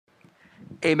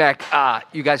Hey, Mac,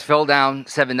 you guys fell down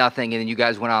 7-0, and then you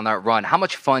guys went on that run. How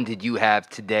much fun did you have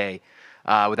today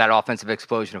with that offensive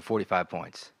explosion of 45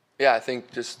 points? Yeah, I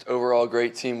think just overall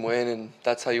great team win, and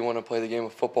that's how you want to play the game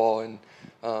of football. And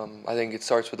I think it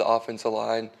starts with the offensive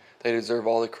line. They deserve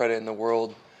all the credit in the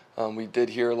world. We did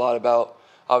hear a lot about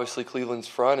obviously Cleveland's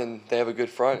front, and they have a good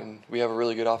front, and we have a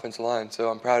really good offensive line. So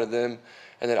I'm proud of them.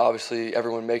 And then obviously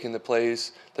everyone making the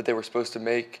plays that they were supposed to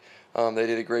make. They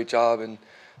did a great job, and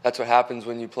that's what happens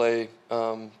when you play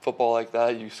football like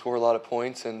that. You score a lot of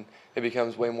points, and it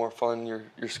becomes way more fun.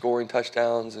 You're scoring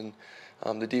touchdowns, and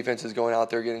the defense is going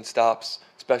out there getting stops.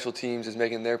 Special teams is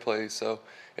making their plays. So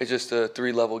it's just a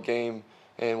three-level game,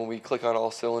 and when we click on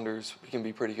all cylinders, we can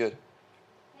be pretty good.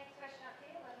 Next question up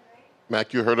here, 11 right?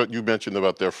 Mac, you mentioned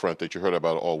about their front that you heard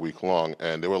about all week long,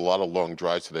 and there were a lot of long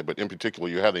drives today. But in particular,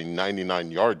 you had a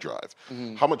 99-yard drive.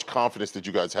 Mm-hmm. How much confidence did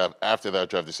you guys have after that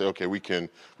drive to say, okay, we can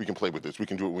play with this, we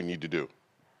can do what we need to do?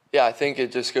 Yeah, I think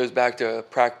it just goes back to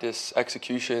practice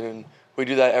execution, and we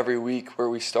do that every week where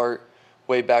we start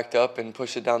way backed up and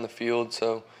push it down the field.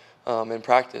 So in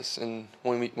practice, and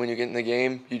when you get in the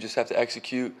game, you just have to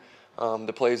execute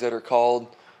the plays that are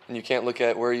called, and you can't look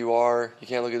at where you are. You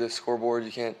can't look at the scoreboard.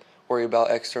 You can't worry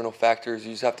about external factors.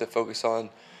 You just have to focus on,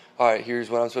 all right, here's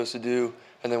what I'm supposed to do,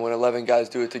 and then when 11 guys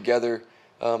do it together,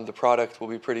 the product will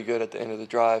be pretty good at the end of the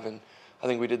drive. And I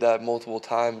think we did that multiple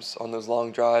times on those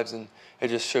long drives, and it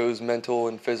just shows mental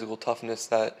and physical toughness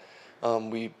that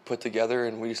we put together,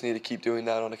 and we just need to keep doing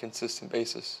that on a consistent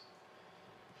basis.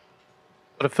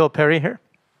 Go to Phil Perry here.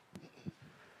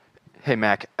 Hey,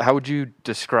 Mac, how would you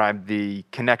describe the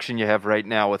connection you have right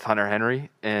now with Hunter Henry?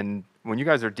 And when you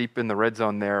guys are deep in the red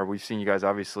zone there, we've seen you guys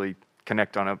obviously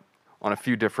connect on a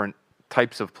few different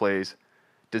types of plays.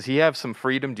 Does he have some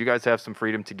freedom? Do you guys have some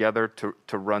freedom together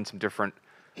to run some different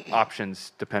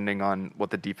options depending on what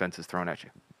the defense is throwing at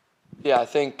you? Yeah, I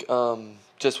think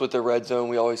just with the red zone,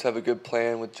 we always have a good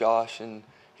plan with Josh, and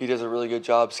he does a really good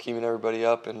job scheming everybody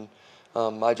up. And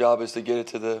my job is to get it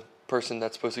to the person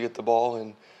that's supposed to get the ball.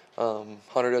 And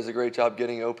Hunter does a great job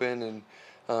getting open,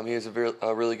 and he has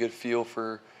a really good feel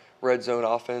for red zone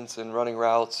offense and running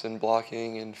routes and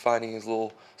blocking and finding his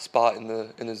little spot in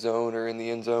the zone or in the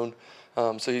end zone.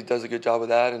 So he does a good job of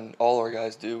that, and all our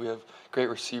guys do. We have great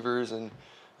receivers, and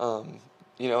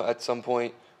at some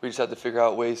point we just have to figure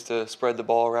out ways to spread the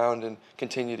ball around and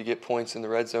continue to get points in the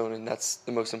red zone, and that's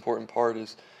the most important part,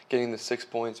 is getting the 6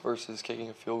 points versus kicking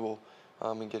a field goal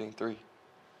and getting 3.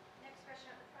 Next question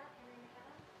up the front, Henry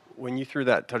McKenna. When you threw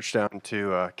that touchdown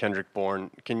to Kendrick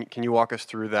Bourne, can you walk us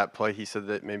through that play? He said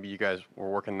that maybe you guys were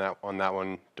working on that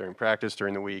one during practice,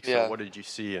 during the week. So Yeah. what did you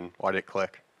see, and why did it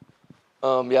click?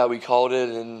 Yeah, we called it,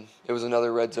 and it was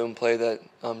another red zone play that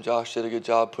Josh did a good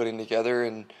job putting together,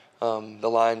 and the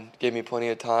line gave me plenty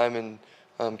of time,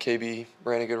 and KB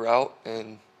ran a good route,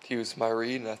 and he was my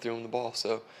read, and I threw him the ball.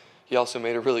 So he also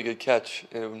made a really good catch,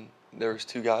 and there was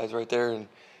 2 guys right there, and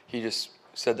he just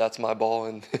said, "That's my ball,"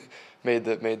 and made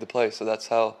the play. So that's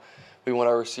how we want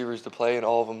our receivers to play, and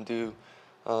all of them do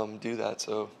that.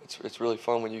 So it's really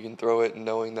fun when you can throw it and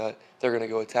knowing that they're going to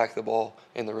go attack the ball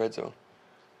in the red zone.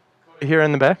 Here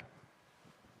in the back.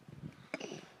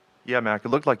 Yeah, Mac, it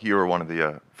looked like you were one of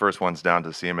the first ones down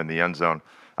to see him in the end zone.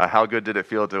 How good did it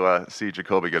feel to see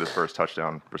Jacoby get his first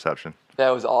touchdown reception?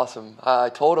 That was awesome. I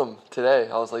told him today,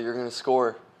 I was like, "You're going to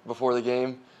score before the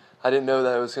game." I didn't know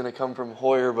that it was going to come from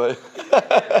Hoyer, but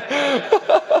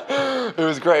it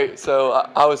was great. So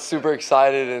I was super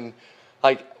excited, and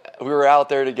we were out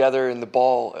there together, and the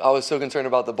ball, I was so concerned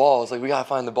about the ball. I was like, "We got to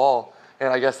find the ball."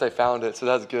 And I guess they found it, so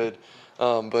that's good.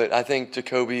 But I think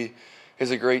Jacoby is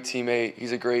a great teammate.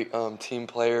 He's a great team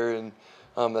player, and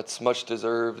that's much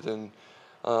deserved. And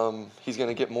he's going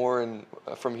to get more. And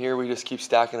from here, we just keep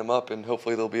stacking him up, and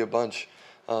hopefully there'll be a bunch.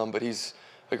 But he's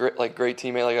a great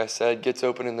teammate, like I said. Gets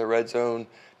open in the red zone,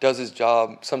 does his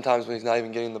job. Sometimes when he's not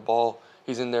even getting the ball,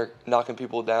 he's in there knocking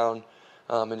people down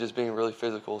and just being really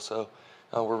physical. So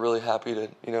we're really happy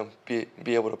to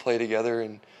be able to play together,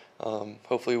 and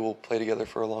hopefully we'll play together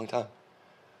for a long time.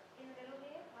 In the middle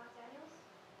here, Mark Daniels.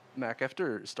 Mac,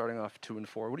 after starting off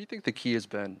 2-4, what do you think the key has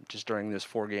been just during this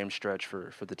 4-game stretch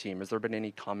for the team? Has there been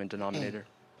any common denominator?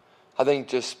 I think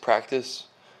just practice,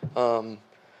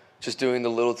 just doing the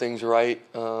little things right.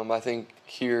 I think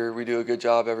here we do a good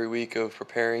job every week of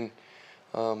preparing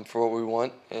for what we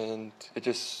want, and it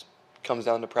just comes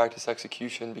down to practice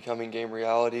execution, becoming game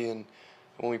reality. And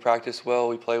when we practice well,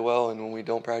 we play well, and when we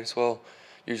don't practice well,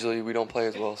 usually we don't play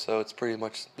as well. So it's pretty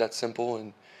much that simple,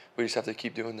 and we just have to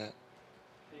keep doing that.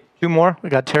 2 more. We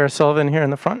got Tara Sullivan here in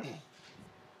the front.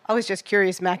 I was just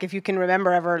curious, Mac, if you can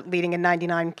remember ever leading a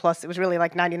 99 plus. It was really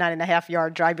like 99 and a half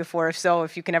yard drive before. If so,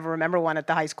 if you can ever remember one at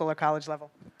the high school or college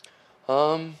level.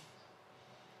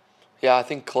 Yeah, I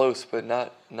think close, but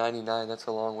not 99. That's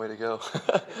a long way to go.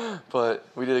 But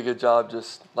we did a good job,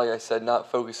 just like I said,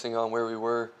 not focusing on where we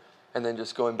were, and then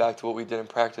just going back to what we did in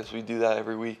practice. We do that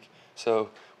every week. So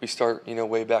we start,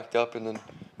 way backed up, and then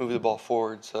move the ball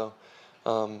forward. So,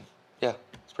 yeah,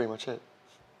 that's pretty much it.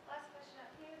 Last question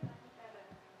up here, Latin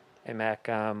Kevin. Hey, Mac,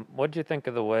 what did you think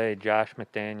of the way Josh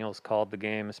McDaniels called the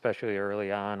game, especially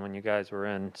early on when you guys were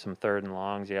in some 3rd and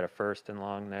longs? You had a 1st and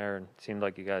long there, and it seemed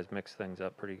like you guys mixed things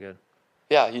up pretty good.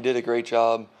 Yeah, he did a great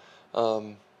job.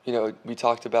 We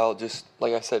talked about, just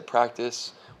like I said,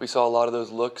 practice. We saw a lot of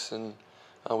those looks, and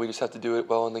we just have to do it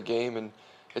well in the game. And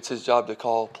it's his job to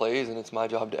call plays, and it's my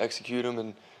job to execute them,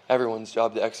 and everyone's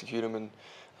job to execute them.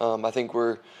 And I think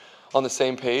we're on the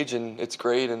same page, and it's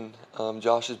great. And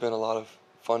Josh has been a lot of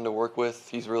fun to work with.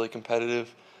 He's really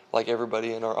competitive, like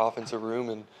everybody in our offensive room,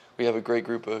 and we have a great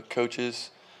group of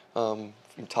coaches from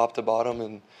top to bottom,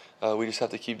 and we just have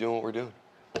to keep doing what we're doing.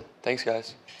 Thanks,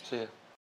 guys. See ya.